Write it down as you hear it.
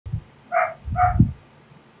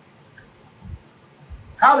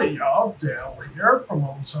Howdy y'all, Dale here from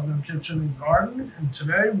Old Southern Kitchen and Garden, and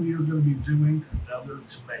today we are going to be doing another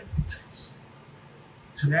tomato tasting.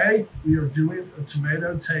 Today we are doing a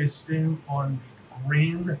tomato tasting on the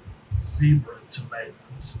green zebra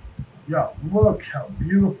tomatoes. Y'all, look how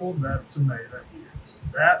beautiful that tomato is.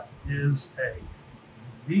 That is a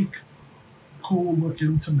unique, cool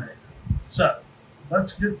looking tomato. So,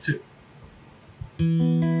 let's get to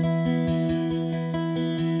it.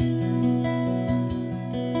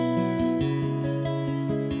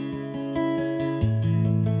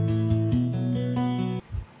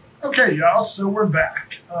 Okay, y'all, so we're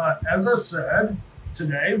back. As I said,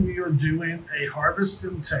 today we are doing a harvest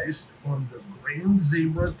and taste on the green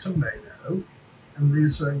zebra tomato. And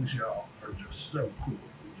these things, y'all, are just so cool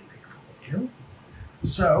and unique looking.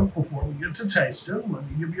 So, before we get to tasting, let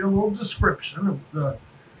me give you a little description of the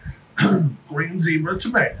green zebra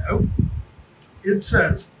tomato. It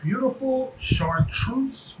says, beautiful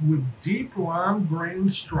chartreuse with deep lime green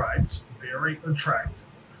stripes, very attractive.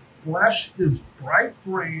 Flesh is bright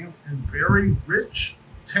green and very rich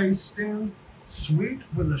tasting, sweet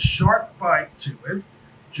with a sharp bite to it,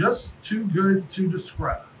 just too good to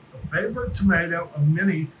describe. A favorite tomato of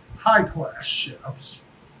many high-class chefs.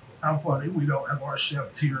 How funny, we don't have our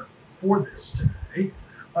chef here for this today.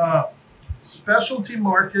 Specialty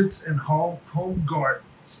markets and home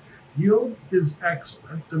gardens. Yield is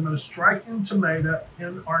excellent, the most striking tomato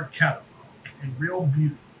in our catalog, a real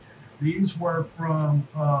beauty. These were from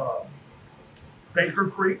Baker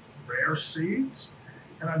Creek, Rare Seeds.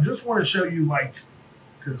 And I just want to show you,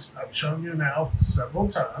 because I've shown you now several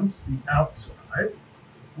times, the outside.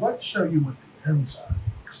 Let's show you what the inside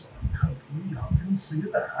looks like. Hopefully y'all can see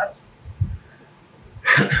that.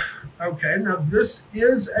 Okay, now this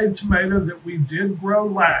is a tomato that we did grow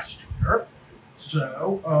last year.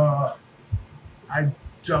 So I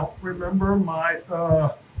don't remember my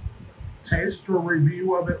taste or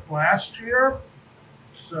review of it last year.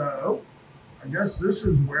 So I guess this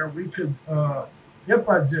is where we could, if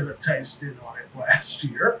I did a tasting on it last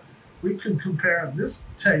year, we could compare this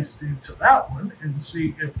tasting to that one and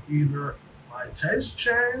see if either my taste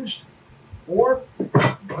changed or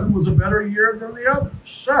one was a better year than the other.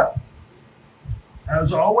 So,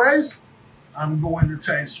 as always, I'm going to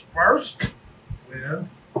taste first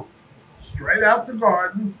with straight out the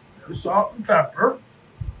garden, no salt and pepper.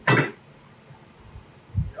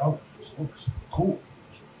 Oh, this looks cool.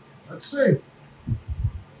 Let's see.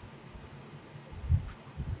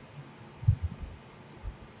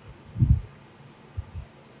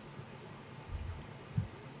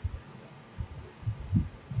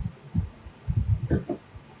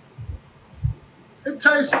 It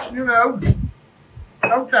tastes,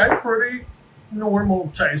 okay, pretty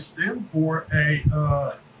normal tasting for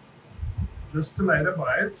a just tomato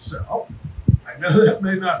by itself. I know that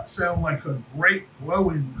may not sound like a great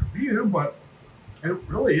glowing review, but it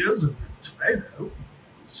really is a good tomato.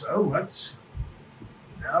 So let's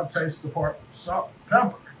now taste the part with salt and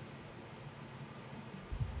pepper.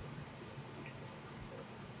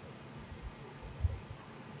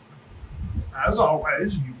 As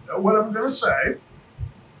always, you know what I'm going to say.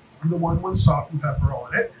 The one with salt and pepper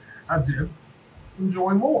on it, I did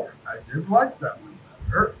enjoy more. I did like that one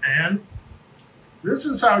better. And this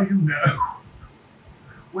is how you know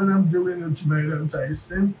when I'm doing a tomato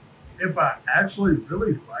tasting, if I actually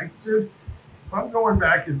really liked it. If I'm going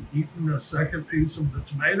back and eating a second piece of the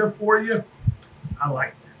tomato for you, I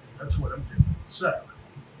liked it. That's what I'm doing.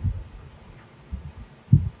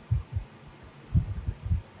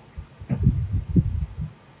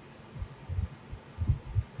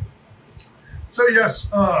 So yes,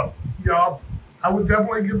 y'all, I would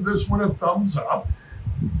definitely give this one a thumbs up.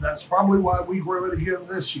 That's probably why we grew it again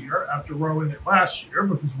this year after growing it last year,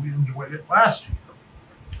 because we enjoyed it last year.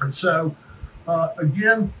 And so,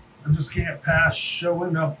 again, I just can't pass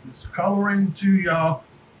showing up this coloring to y'all.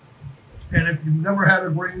 And if you've never had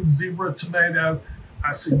a green zebra tomato,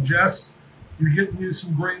 I suggest you're getting you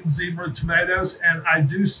some green zebra tomatoes. And I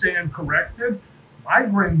do stand corrected. My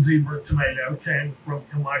green zebra tomato came from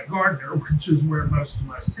my gardener, which is where most of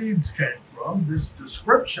my seeds came from. This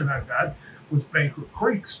description I got was Baker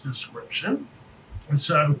Creek's description. And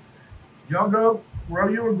so y'all go grow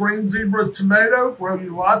you a green zebra tomato, grow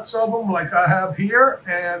you lots of them like I have here,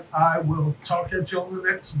 and I will talk at you on the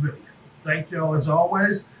next video. Thank y'all as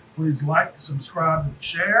always. Please like, subscribe, and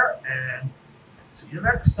share, and see you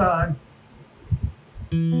next time.